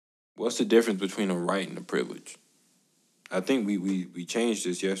What's the difference between a right and a privilege? I think we changed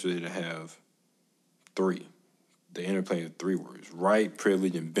this yesterday to have three. The interplay of three words: right,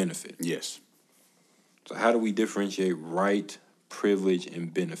 privilege, and benefit. Yes. So how do we differentiate right, privilege,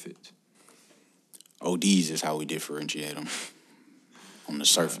 and benefit? ODs is how we differentiate them on the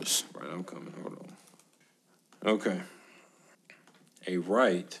surface. Right, I'm coming. Hold on. Okay. A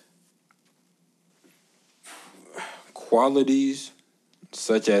right, qualities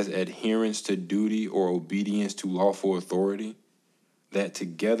such as adherence to duty or obedience to lawful authority that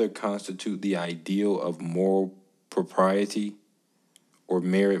together constitute the ideal of moral propriety or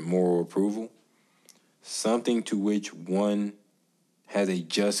merit moral approval, something to which one has a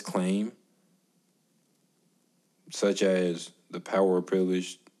just claim, such as the power or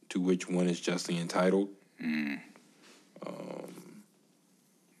privilege to which one is justly entitled.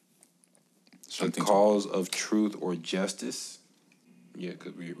 The cause of truth or justice. Yeah,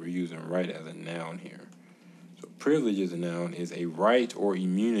 because we're using right as a noun here. So privilege as a noun is a right or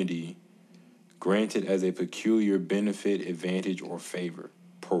immunity granted as a peculiar benefit, advantage, or favor.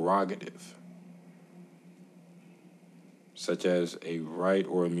 Prerogative. Such as a right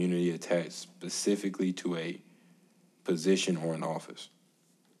or immunity attached specifically to a position or an office.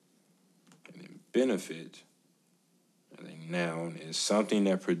 And then benefit as a noun is something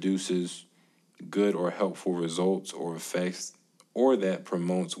that produces good or helpful results or effects, or that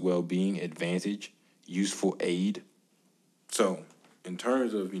promotes well-being, advantage, useful aid. So, in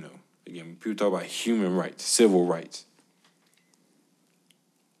terms of, again, people talk about human rights, civil rights.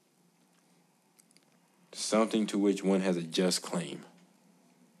 Something to which one has a just claim.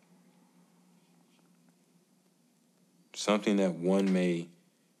 Something that one may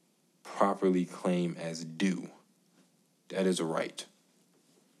properly claim as due. That is a right.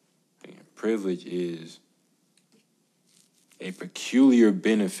 Privilege is a peculiar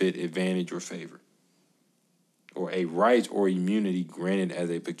benefit, advantage, or favor. Or a right or immunity granted as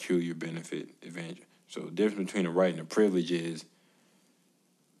a peculiar benefit, advantage. So the difference between a right and a privilege is,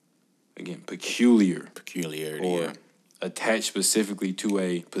 again, Peculiarity, or attached specifically to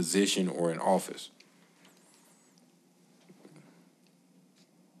a position or an office.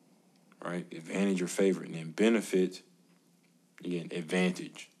 Right? Advantage or favor. And then benefit, again,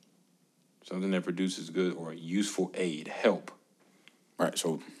 advantage. Something that produces good or useful aid, help. Right,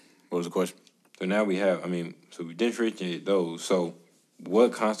 so what was the question? So now we have, so we differentiate those. So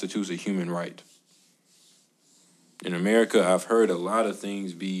what constitutes a human right? In America, I've heard a lot of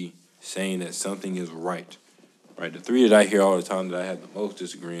things be saying that something is right. Right, the three that I hear all the time that I have the most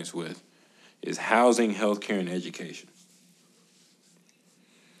disagreements with is housing, healthcare, and education.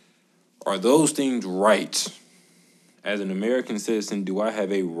 Are those things right? As an American citizen, do I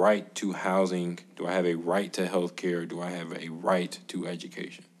have a right to housing? Do I have a right to healthcare? Do I have a right to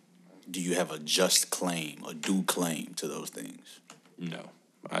education? Do you have a just claim, a due claim to those things? No,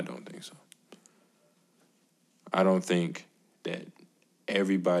 I don't think so. I don't think that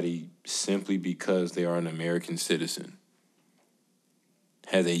everybody, simply because they are an American citizen,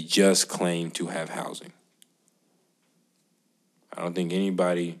 has a just claim to have housing. I don't think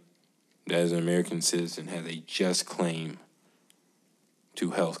anybody that is an American citizen has a just claim to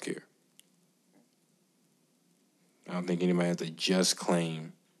health care. I don't think anybody has a just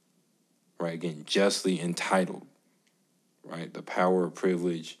claim, right, again, justly entitled, right, the power or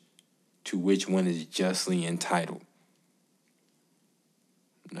privilege to which one is justly entitled.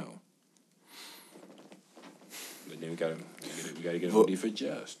 No. But then we gotta get OD for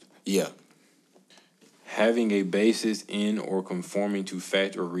just. Yeah. Having a basis in or conforming to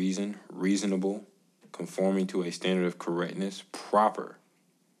fact or reason, reasonable, conforming to a standard of correctness, proper,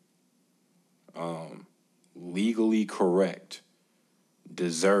 legally correct,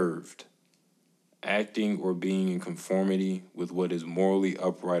 deserved, acting or being in conformity with what is morally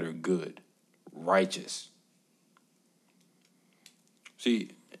upright or good, righteous. See,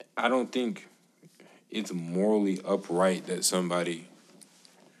 I don't think it's morally upright that somebody...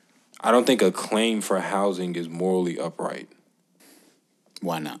 I don't think a claim for housing is morally upright.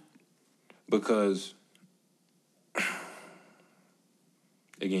 Why not? Because,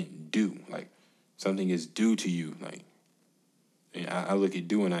 again, due. Like, something is due to you. Like, and I look at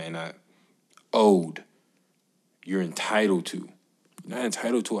due and I owed. You're entitled to. You're not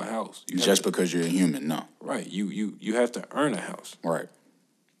entitled to a house. Just because you're a human, no. Right. You have to earn a house. Right.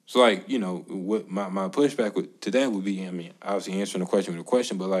 So, like, what my pushback to that would be, obviously answering the question with a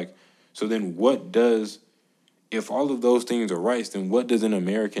question, but, like, so then what does, if all of those things are rights, then what does an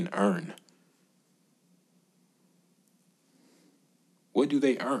American earn? What do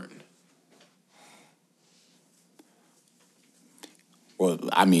they earn? Well,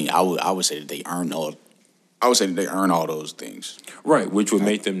 I mean, I would say that they earn all. I would say that they earn all those things. Right, which would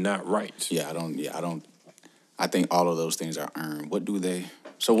make them not rights. Yeah, I don't. I think all of those things are earned. What do they?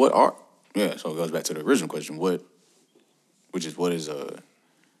 So what are? Yeah, so it goes back to the original question. What is a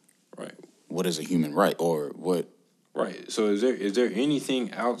Right. what is a human right, or what? Right. So is there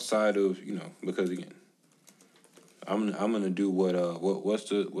anything outside of, because again, I'm gonna do what's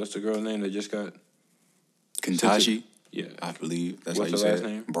the girl's name that just got Kentashi, yeah. I believe that's What's how you her say last it.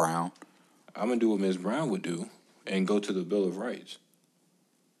 name? Brown. I'm gonna do what Ms. Brown would do and go to the Bill of Rights.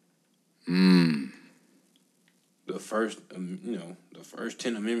 The first, the first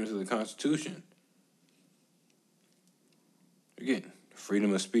 10 amendments of the Constitution. Again,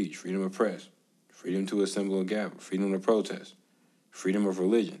 freedom of speech, freedom of press, freedom to assemble and gather, freedom to protest, freedom of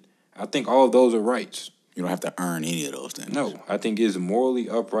religion. I think all of those are rights. You don't have to earn any of those things. No, I think it's morally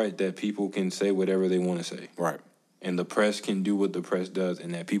upright that people can say whatever they want to say. Right. And the press can do what the press does,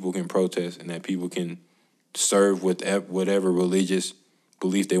 and that people can protest, and that people can serve with whatever religious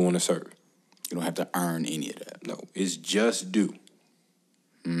belief they want to serve. You don't have to earn any of that. No, it's just due.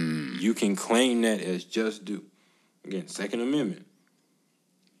 You can claim that as just due. Again, Second Amendment.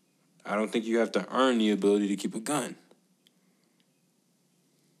 I don't think you have to earn the ability to keep a gun.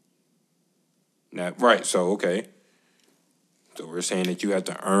 Now, right, so okay. So we're saying that you have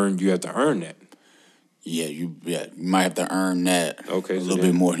to earn that. Yeah, you might have to earn that. Okay, a little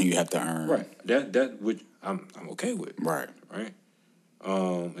bit more than you have to earn. Right. That which I'm okay with. Right. Right.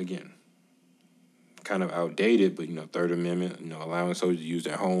 Again, kind of outdated, but Third Amendment, allowing soldiers to use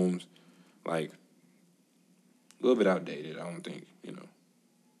their homes, like a little bit outdated. I don't think,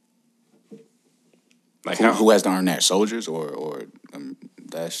 like who has to earn that? Soldiers or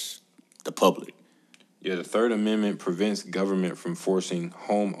that's the public. Yeah, the Third Amendment prevents government from forcing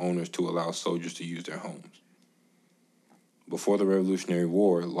homeowners to allow soldiers to use their homes. Before the Revolutionary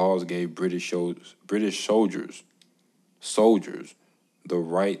War, laws gave British soldiers the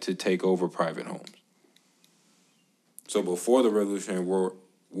right to take over private homes. So before the Revolutionary War,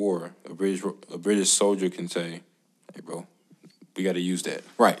 a British soldier can say, "Hey, bro, we got to use that."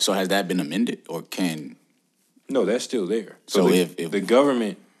 Right. So has that been amended, or can? No, that's still there. So if the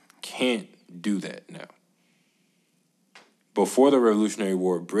government can't do that now. Before the Revolutionary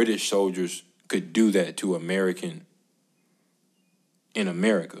War, British soldiers could do that to American in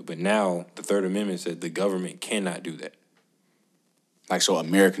America, but now the Third Amendment said the government cannot do that. Like, so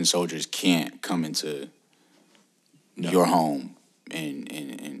American soldiers can't come into your home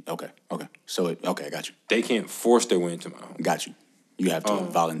and okay. So I got you. They can't force their way into my home. Got you. You have to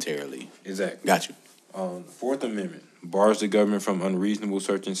voluntarily. Exactly. Got you. The Fourth Amendment bars the government from unreasonable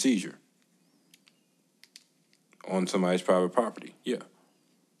search and seizure on somebody's private property. Yeah.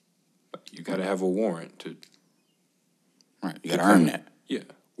 You got to have a warrant to... Right. You got to earn that. Yeah.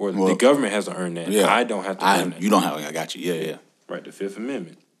 Or the government has to earn that. Yeah. I don't have to earn that. You don't have... I got you. Yeah. Right. The Fifth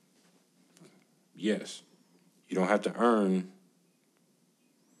Amendment. Yes. You don't have to earn...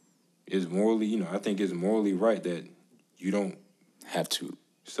 It's morally... I think it's morally right that you don't... Have to...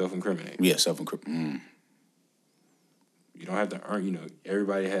 Self-incriminate. Yeah, self-incriminate. You don't have to earn...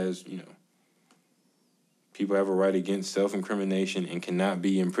 everybody has... People have a right against self-incrimination and cannot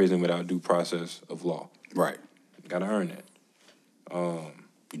be in prison without due process of law. Right. Got to earn that.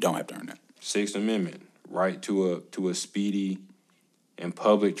 You don't have to earn that. Sixth Amendment, right to a speedy and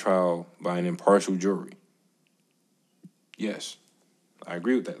public trial by an impartial jury. Yes, I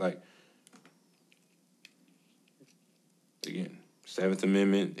agree with that. Like, again, Seventh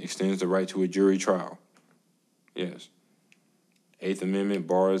Amendment extends the right to a jury trial. Yes. Eighth Amendment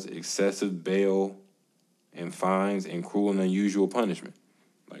bars excessive bail and fines and cruel and unusual punishment.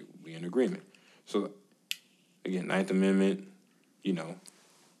 Like, we in agreement. So, again, Ninth Amendment,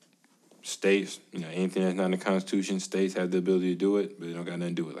 states, anything that's not in the Constitution, states have the ability to do it, but they don't got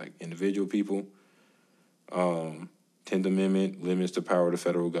nothing to do with it. Like individual people. 10th Amendment limits the power of the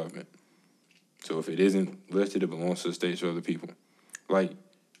federal government. So if it isn't listed, it belongs to the states or other people. Like,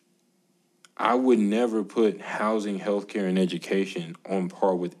 I would never put housing, healthcare, and education on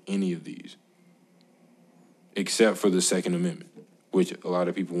par with any of these, except for the Second Amendment, which a lot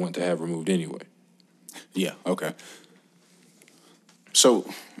of people want to have removed anyway. Yeah, okay. So,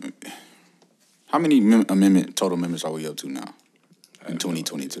 how many total amendments are we up to now in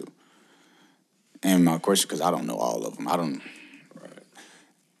 2022? And my question, because I don't know all of them. Right.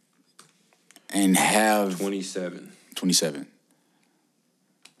 And have... 27. 27.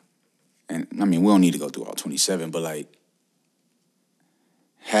 And, we don't need to go through all 27, but, like,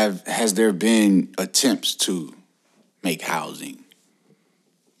 has there been attempts to make housing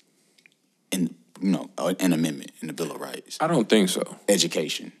an amendment in the Bill of Rights? I don't think so.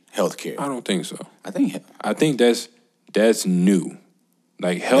 Education, healthcare. I don't think so. I think that's new.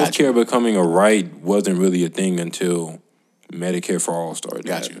 Like healthcare becoming a right wasn't really a thing until Medicare for All started.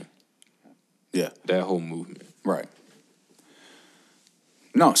 Got you. Yeah. That whole movement. Right.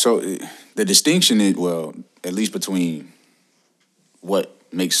 No, so the distinction is, well, at least between what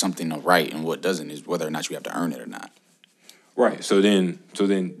makes something a right and what doesn't is whether or not you have to earn it or not. Right. So then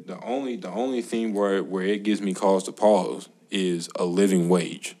the only thing where it gives me cause to pause is a living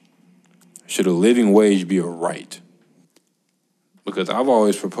wage. Should a living wage be a right? Because I've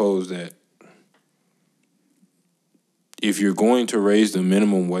always proposed that if you're going to raise the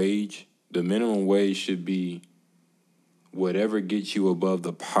minimum wage should be whatever gets you above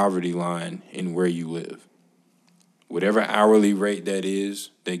the poverty line in where you live. Whatever hourly rate that is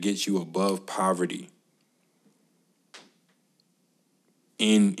that gets you above poverty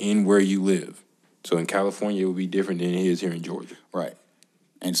in where you live. So in California, it would be different than it is here in Georgia. Right.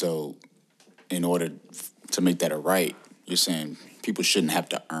 And so in order to make that a right, you're saying people shouldn't have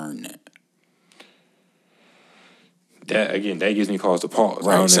to earn that. That gives me cause to pause.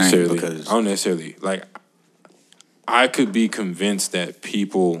 Right, I don't necessarily like. I could be convinced that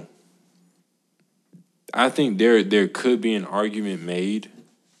people. I think there could be an argument made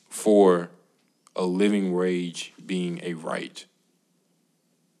for a living wage being a right,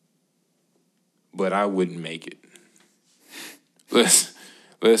 but I wouldn't make it. Let's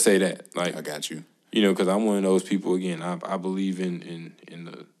say that. Like, I got you. Because I'm one of those people. Again, I believe in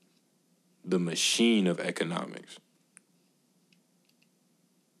the machine of economics.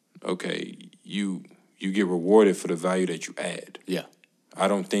 Okay, you get rewarded for the value that you add. Yeah. I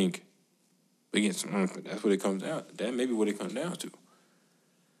don't think, again, that's what it comes down. That may be what it comes down to.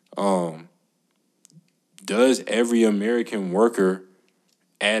 Does every American worker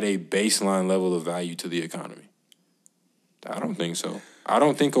add a baseline level of value to the economy? I don't think so. I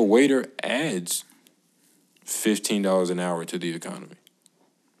don't think a waiter adds $15 an hour to the economy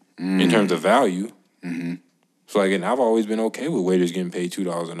in terms of value. Mm-hmm. So again, I've always been okay with waiters getting paid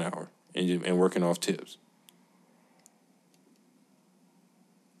 $2 an hour and working off tips.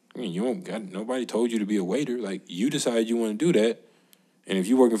 I mean, nobody told you to be a waiter. Like, you decided you want to do that, and if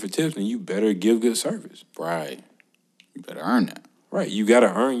you're working for tips, then you better give good service. Right. You better earn that. Right. You got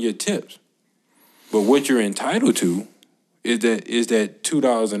to earn your tips. But what you're entitled to is that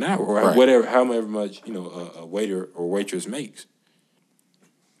 $2 an hour or right. however much a waiter or waitress makes.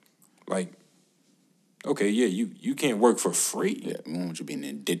 Like, okay, yeah, you can't work for free. Yeah, we don't want you being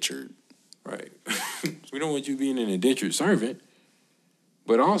indentured. Right. We don't want you being an indentured servant.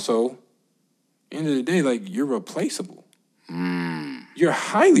 But also, end of the day, like, you're replaceable. You're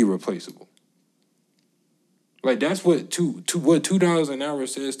highly replaceable. Like, that's what $2 an hour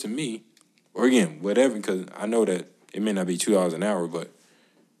says to me. Or again, whatever, because I know that it may not be $2 an hour, but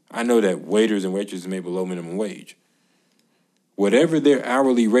I know that waiters and waitresses make below minimum wage. Whatever their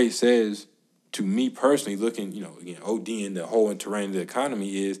hourly rate says to me personally, looking, again, ODing the whole terrain of the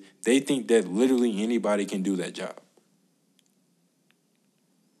economy is, they think that literally anybody can do that job.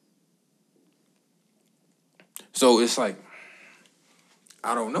 So it's like,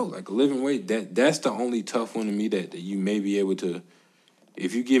 I don't know, like a living wage, that's the only tough one to me that you may be able to,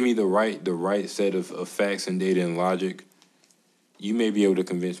 if you give me the right set of facts and data and logic, you may be able to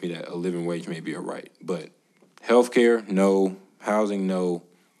convince me that a living wage may be a right. But healthcare, no. Housing, no.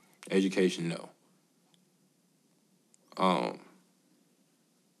 Education, no.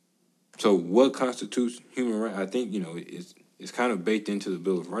 So what constitutes human right? I think, it's kind of baked into the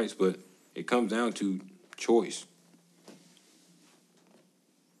Bill of Rights, but it comes down to choice.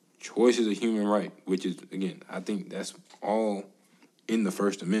 Choice is a human right, which is, again, I think that's all in the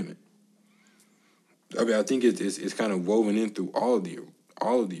First Amendment. I mean, I think it's kind of woven in through all of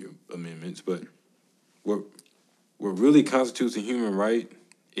the amendments, but what really constitutes a human right,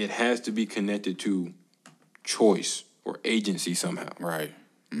 it has to be connected to choice or agency somehow. Right.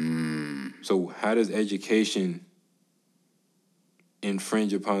 So how does education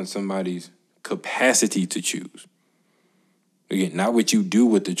infringe upon somebody's capacity to choose? Again, not what you do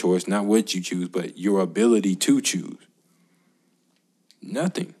with the choice, not what you choose, but your ability to choose.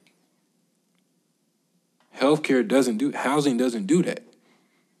 Nothing. Housing doesn't do that.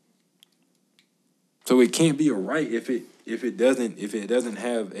 So it can't be a right if it doesn't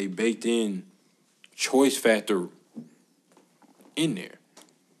have a baked in choice factor in there.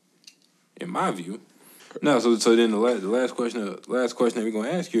 In my view. No, so then the last question that we're gonna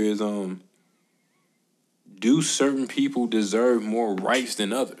ask you is do certain people deserve more rights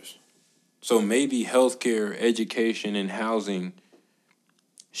than others? So maybe healthcare, education, and housing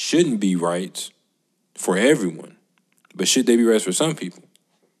shouldn't be rights, for everyone. But should they be rights for some people?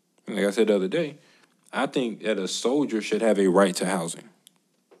 Like I said the other day, I think that a soldier should have a right to housing.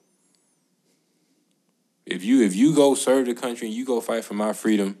 If you go serve the country and you go fight for my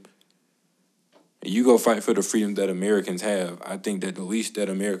freedom, and you go fight for the freedom that Americans have, I think that the least that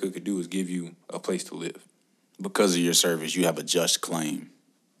America could do is give you a place to live. Because of your service, you have a just claim.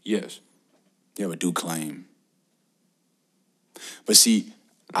 Yes. You have a due claim. But see,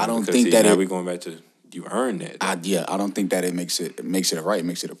 I don't Because, think see, that now we're going back to you earn that. I don't think that it makes it a right. It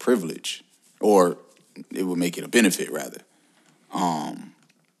makes it a privilege, or it would make it a benefit rather.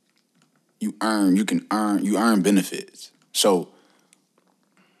 You earn benefits. So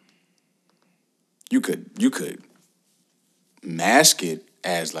you could mask it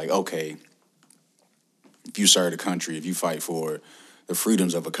as like, okay, if you serve the country, if you fight for the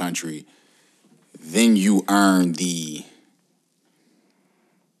freedoms of a country, then you earn the,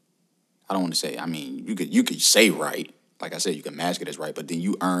 I don't want to say, I mean, you could say right. Like I said, you can mask it as right, but then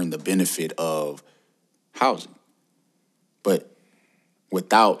you earn the benefit of housing. But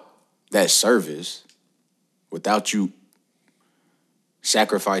without that service, without you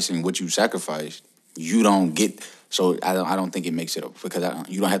sacrificing what you sacrificed, you don't get. So I don't think it makes it because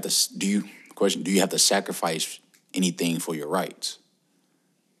you don't have to. Do you have to sacrifice anything for your rights?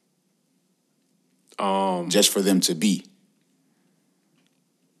 Just for them to be.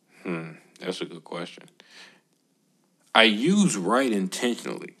 That's a good question. I use right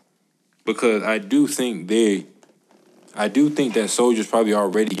intentionally because I do think that soldiers probably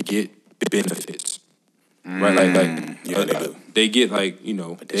already get benefits. Right, they get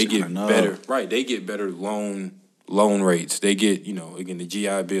they get better. Right, they get better loan rates. They get again the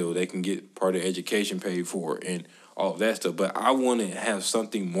GI Bill. They can get part of education paid for and all of that stuff. But I want to have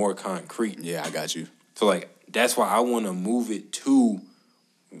something more concrete. Yeah, I got you. So that's why I want to move it to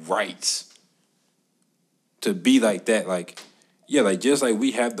rights to be like that. Just like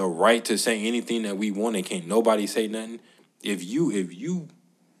we have the right to say anything that we want and can't nobody say nothing. If you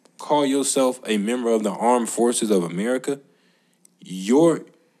call yourself a member of the armed forces of America, your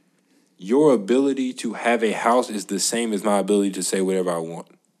ability to have a house is the same as my ability to say whatever I want.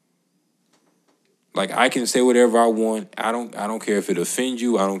 Like I can say whatever I want. I don't care if it offends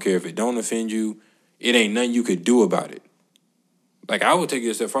you. I don't care if it don't offend you. It ain't nothing you could do about it. Like I would take it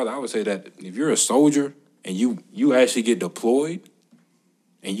a step further. I would say that if you're a soldier and you actually get deployed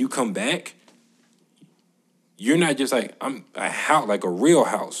and you come back, you're not just like I'm a house, like a real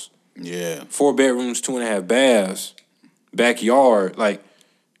house. Yeah. 4 bedrooms, 2.5 baths, backyard,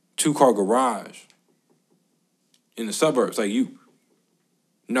 2-car garage in the suburbs.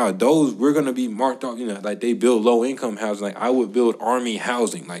 Those we're gonna be marked off. They build low income housing. Like I would build army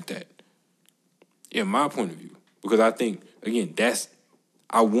housing like that. In my point of view, because I think again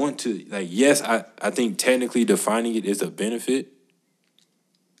I want to yes, I think technically defining it is a benefit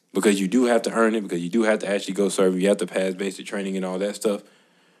because you do have to earn it because you do have to actually go serve. You have to pass basic training and all that stuff.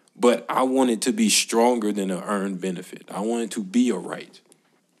 But I want it to be stronger than an earned benefit. I want it to be a right.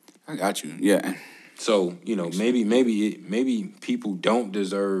 I got you. Yeah. So, maybe people don't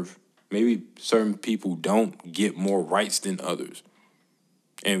deserve, maybe certain people don't get more rights than others.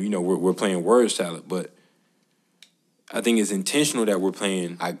 And, we're playing word salad, but I think it's intentional that we're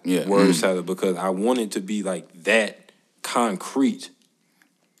playing word salad because I want it to be like that concrete.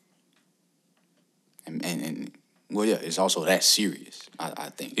 And well, yeah, it's also that serious, I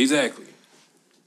think. Exactly.